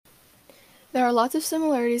There are lots of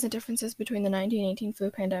similarities and differences between the 1918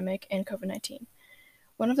 flu pandemic and COVID-19.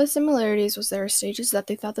 One of the similarities was there were stages that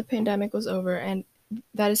they thought the pandemic was over, and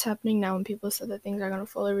that is happening now when people said that things are going to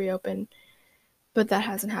fully reopen, but that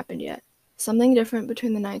hasn't happened yet. Something different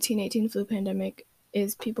between the 1918 flu pandemic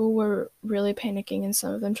is people were really panicking and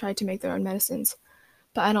some of them tried to make their own medicines,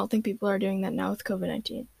 but I don't think people are doing that now with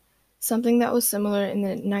COVID-19. Something that was similar in the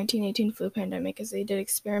 1918 flu pandemic is they did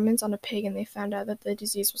experiments on a pig and they found out that the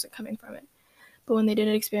disease wasn't coming from it. But when they did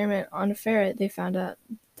an experiment on a ferret, they found out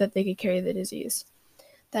that they could carry the disease.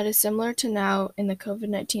 That is similar to now in the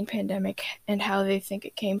COVID-19 pandemic and how they think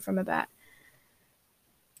it came from a bat.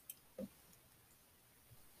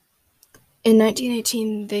 In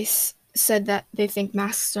 1918, they said that they think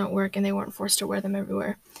masks don't work and they weren't forced to wear them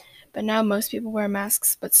everywhere. But now most people wear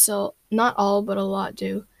masks, but still, not all, but a lot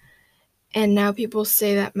do. And now people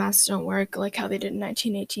say that masks don't work like how they did in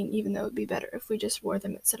 1918, even though it would be better if we just wore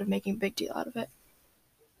them instead of making a big deal out of it.